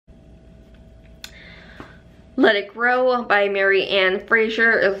Let It Grow by Mary Ann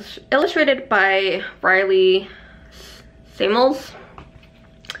Fraser is illustrated by Riley Samuels.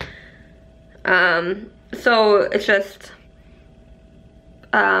 So it's just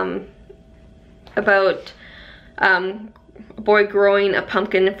about a boy growing a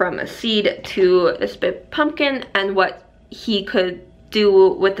pumpkin from a seed to this big pumpkin and what he could do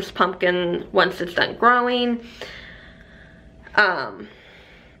with this pumpkin once it's done growing.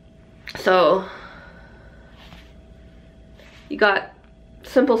 So you got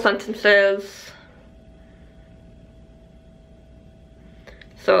simple sentences.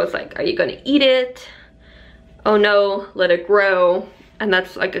 So it's like, are you gonna eat it? Oh no, let it grow. And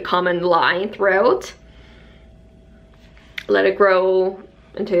that's like a common line throughout. Let it grow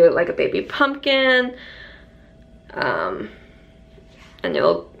into like a baby pumpkin. And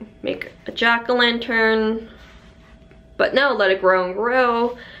you'll make a jack-o'-lantern. But no, let it grow and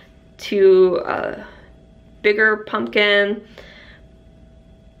grow to a bigger pumpkin.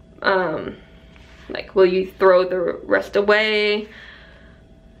 Like, will you throw the rest away?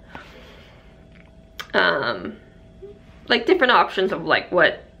 Like different options of like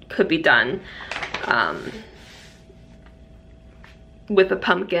what could be done with a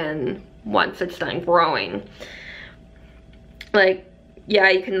pumpkin once it's done growing. Like, yeah,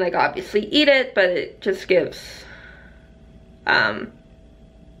 you can like obviously eat it, but it just gives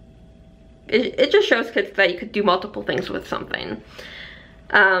it just shows kids that you could do multiple things with something.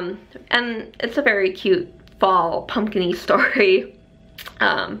 And it's a very cute fall pumpkin-y story.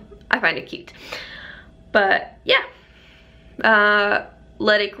 I find it cute. But yeah,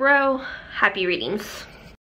 let it grow. Happy readings.